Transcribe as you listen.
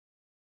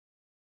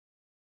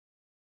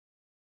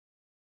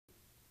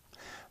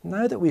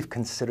Now that we've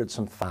considered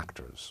some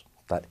factors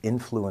that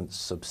influence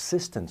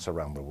subsistence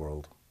around the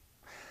world,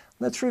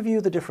 let's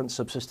review the different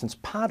subsistence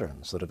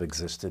patterns that have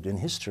existed in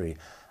history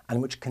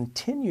and which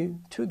continue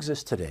to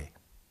exist today.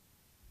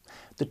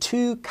 The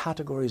two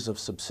categories of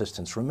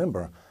subsistence,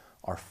 remember,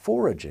 are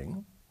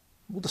foraging,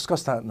 we'll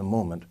discuss that in a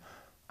moment,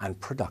 and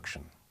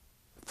production,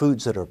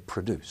 foods that are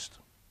produced,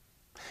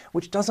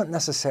 which doesn't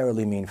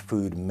necessarily mean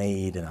food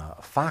made in a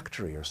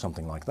factory or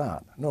something like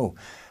that. No,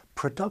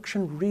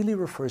 production really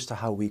refers to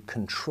how we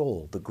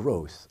control the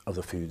growth of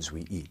the foods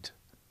we eat,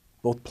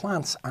 both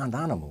plants and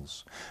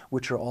animals,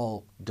 which are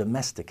all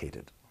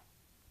domesticated.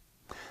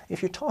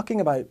 If you're talking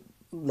about,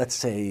 let's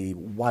say,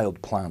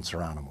 wild plants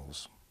or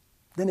animals,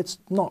 then it's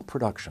not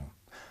production.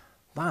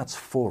 That's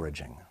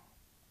foraging.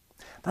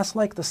 That's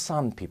like the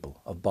San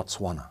people of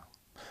Botswana,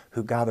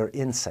 who gather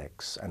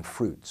insects and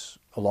fruits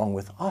along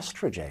with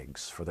ostrich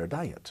eggs for their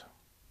diet.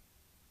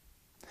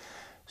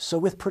 So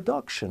with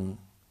production,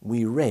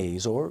 we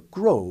raise or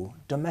grow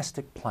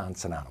domestic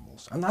plants and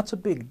animals, and that's a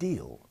big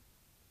deal.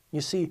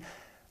 You see,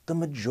 the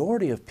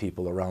majority of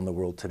people around the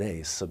world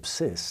today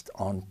subsist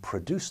on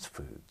produced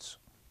foods.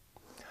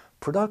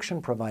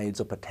 Production provides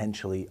a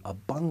potentially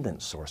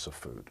abundant source of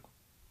food,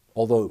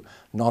 although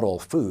not all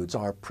foods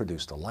are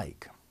produced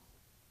alike.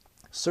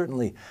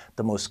 Certainly,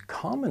 the most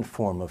common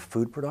form of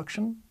food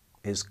production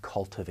is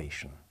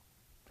cultivation,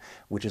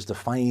 which is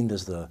defined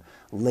as the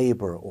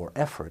labor or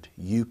effort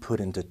you put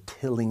into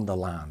tilling the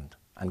land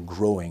and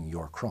growing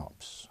your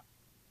crops.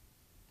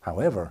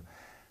 However,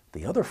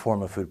 the other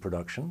form of food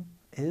production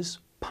is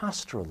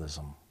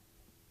pastoralism.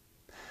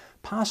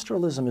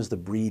 Pastoralism is the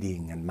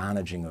breeding and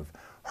managing of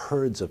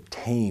herds of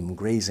tame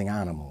grazing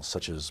animals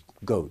such as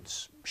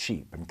goats,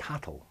 sheep, and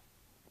cattle.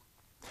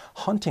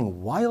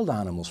 Hunting wild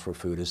animals for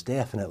food is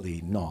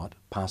definitely not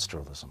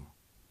pastoralism.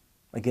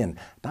 Again,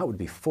 that would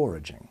be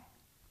foraging.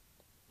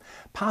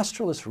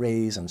 Pastoralists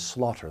raise and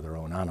slaughter their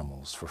own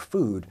animals for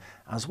food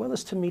as well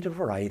as to meet a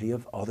variety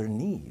of other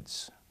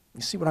needs.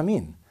 You see what I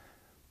mean?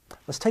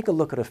 Let's take a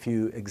look at a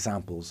few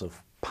examples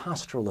of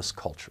pastoralist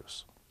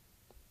cultures.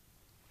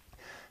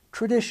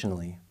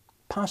 Traditionally,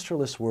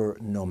 pastoralists were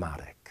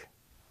nomadic,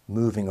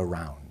 moving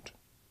around.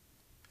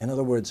 In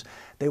other words,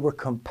 they were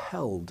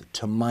compelled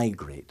to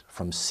migrate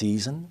from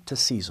season to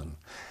season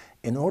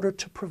in order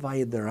to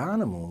provide their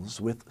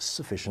animals with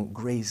sufficient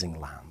grazing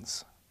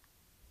lands.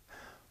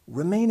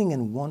 Remaining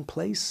in one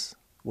place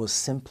was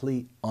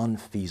simply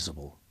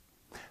unfeasible,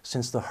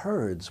 since the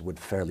herds would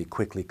fairly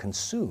quickly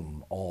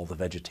consume all the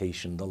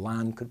vegetation the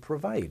land could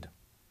provide.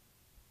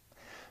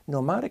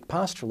 Nomadic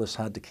pastoralists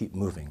had to keep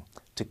moving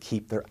to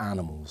keep their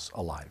animals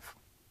alive.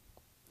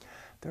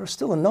 There are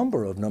still a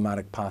number of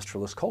nomadic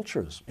pastoralist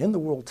cultures in the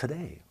world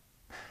today,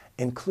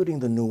 including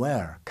the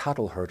Nuer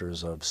cattle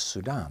herders of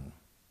Sudan,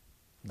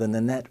 the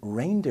Nenets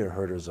reindeer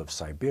herders of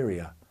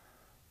Siberia,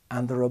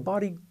 and the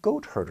Rabadi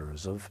goat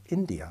herders of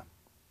India.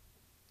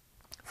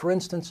 For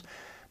instance,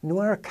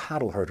 Nuer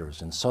cattle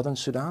herders in southern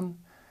Sudan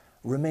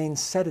remain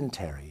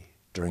sedentary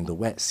during the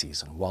wet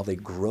season while they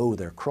grow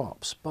their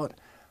crops, but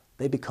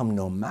they become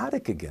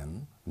nomadic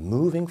again,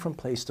 moving from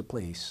place to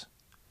place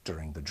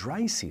during the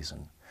dry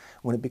season,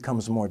 when it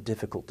becomes more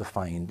difficult to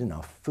find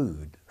enough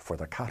food for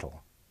their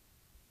cattle.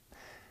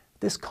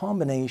 This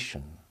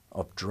combination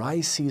of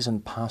dry season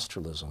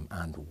pastoralism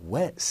and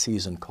wet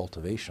season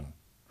cultivation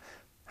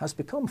has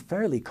become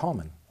fairly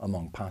common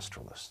among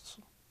pastoralists.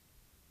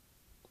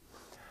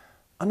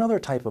 Another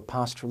type of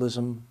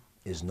pastoralism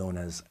is known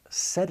as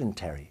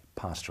sedentary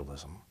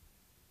pastoralism,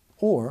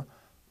 or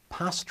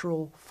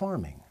pastoral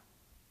farming.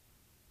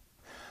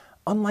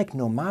 Unlike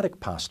nomadic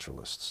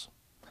pastoralists,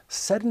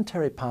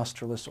 sedentary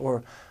pastoralists,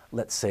 or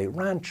let's say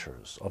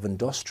ranchers of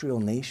industrial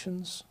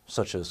nations,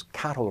 such as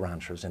cattle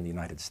ranchers in the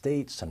United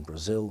States and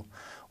Brazil,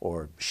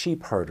 or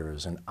sheep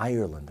herders in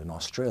Ireland and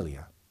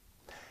Australia,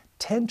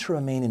 tend to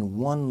remain in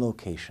one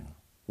location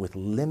with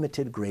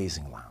limited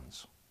grazing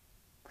lands.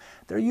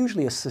 They're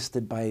usually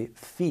assisted by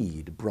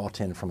feed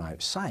brought in from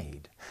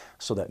outside,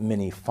 so that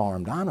many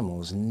farmed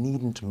animals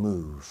needn't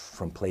move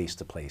from place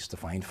to place to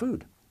find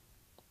food.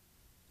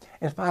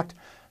 In fact,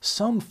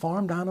 some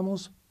farmed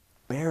animals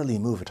barely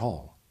move at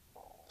all,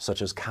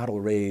 such as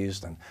cattle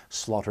raised and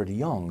slaughtered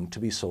young to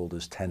be sold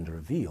as tender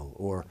veal,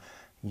 or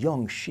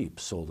young sheep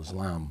sold as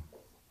lamb.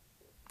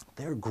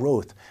 Their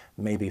growth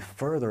may be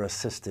further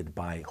assisted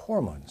by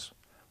hormones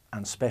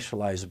and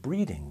specialized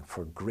breeding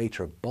for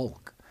greater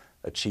bulk,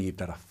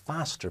 achieved at a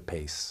faster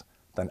pace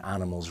than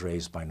animals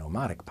raised by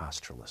nomadic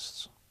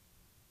pastoralists.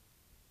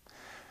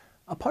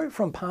 Apart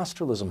from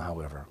pastoralism,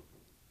 however,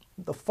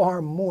 the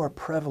far more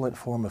prevalent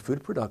form of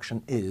food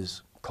production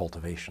is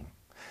cultivation,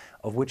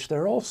 of which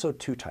there are also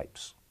two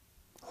types: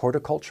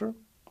 horticulture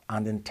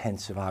and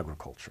intensive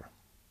agriculture.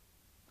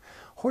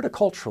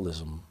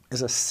 Horticulturalism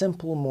is a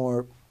simple,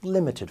 more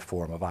limited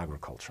form of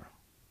agriculture.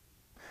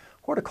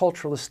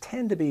 Horticulturalists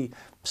tend to be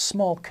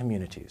small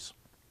communities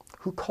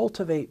who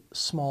cultivate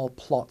small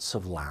plots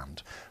of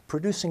land,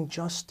 producing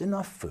just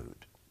enough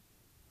food.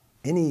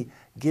 Any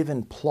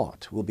given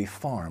plot will be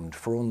farmed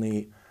for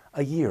only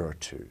a year or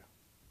two,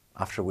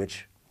 after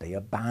which they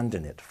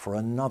abandon it for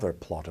another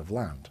plot of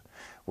land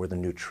where the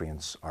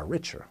nutrients are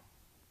richer.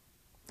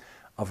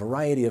 A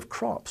variety of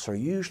crops are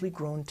usually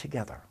grown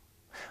together,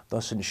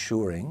 thus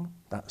ensuring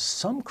that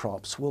some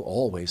crops will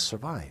always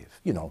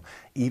survive,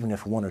 even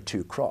if one or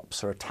two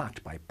crops are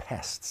attacked by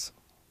pests.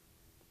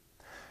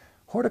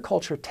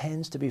 Horticulture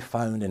tends to be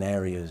found in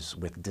areas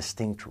with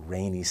distinct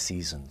rainy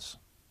seasons,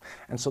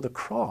 and so the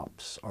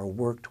crops are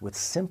worked with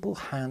simple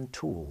hand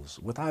tools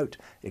without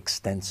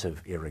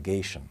extensive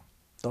irrigation,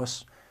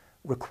 thus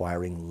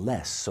requiring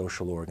less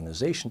social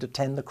organization to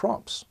tend the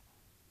crops.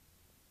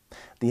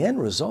 The end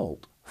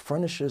result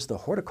furnishes the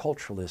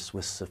horticulturalists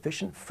with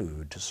sufficient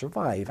food to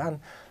survive and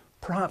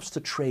perhaps to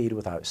trade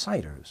with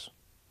outsiders,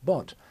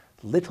 but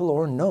little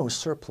or no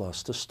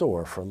surplus to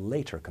store for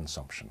later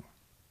consumption.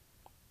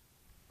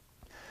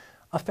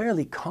 A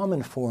fairly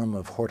common form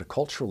of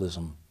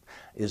horticulturalism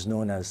is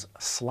known as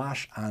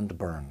slash and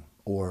burn,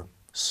 or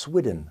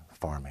swidden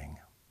farming.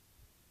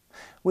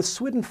 With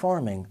swidden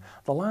farming,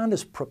 the land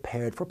is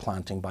prepared for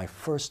planting by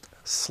first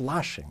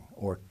slashing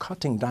or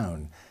cutting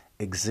down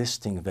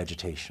existing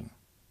vegetation.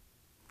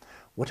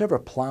 Whatever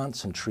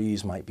plants and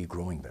trees might be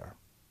growing there,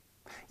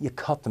 you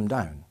cut them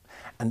down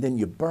and then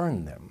you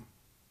burn them,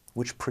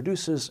 which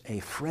produces a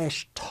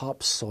fresh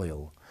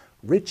topsoil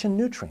rich in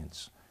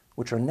nutrients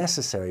which are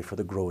necessary for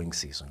the growing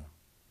season.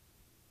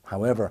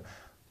 However,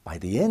 by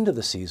the end of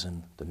the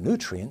season, the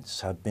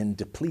nutrients have been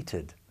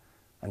depleted,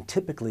 and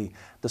typically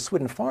the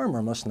swidden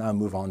farmer must now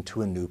move on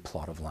to a new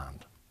plot of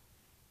land.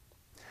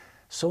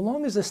 So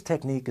long as this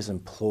technique is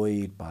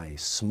employed by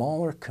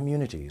smaller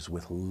communities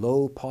with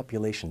low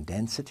population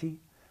density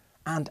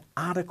and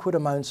adequate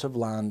amounts of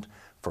land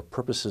for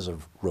purposes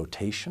of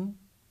rotation,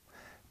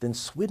 then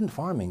swidden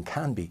farming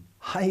can be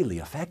highly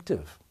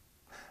effective,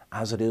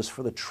 as it is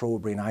for the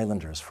Trobriand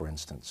Islanders, for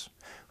instance,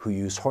 who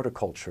use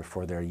horticulture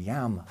for their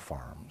yam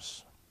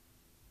farms.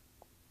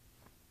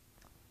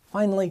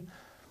 Finally,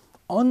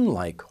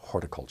 unlike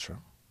horticulture,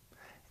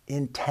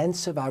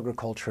 intensive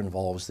agriculture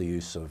involves the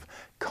use of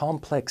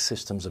complex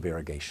systems of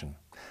irrigation,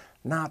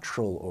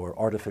 natural or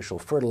artificial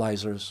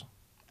fertilizers,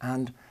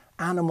 and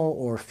animal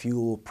or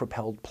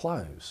fuel-propelled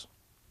plows,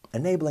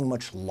 enabling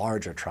much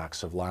larger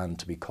tracts of land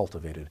to be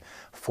cultivated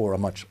for a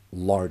much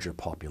larger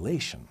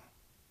population,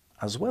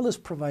 as well as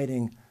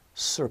providing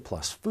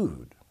surplus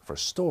food for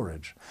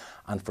storage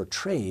and for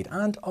trade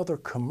and other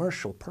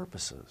commercial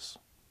purposes.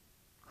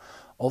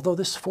 Although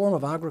this form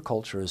of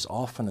agriculture is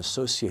often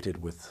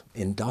associated with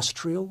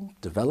industrial,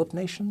 developed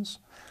nations,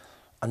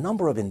 a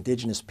number of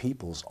indigenous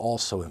peoples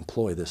also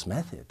employ this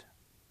method,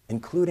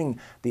 including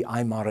the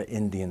Aymara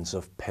Indians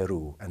of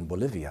Peru and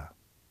Bolivia,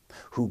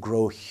 who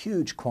grow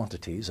huge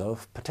quantities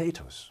of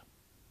potatoes.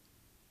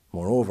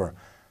 Moreover,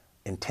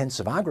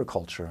 intensive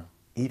agriculture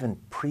even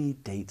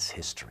predates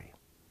history,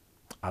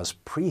 as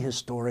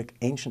prehistoric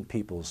ancient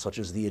peoples such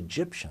as the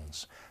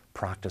Egyptians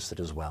practiced it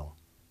as well.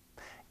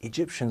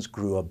 Egyptians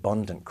grew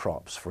abundant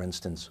crops, for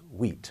instance,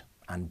 wheat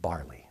and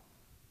barley.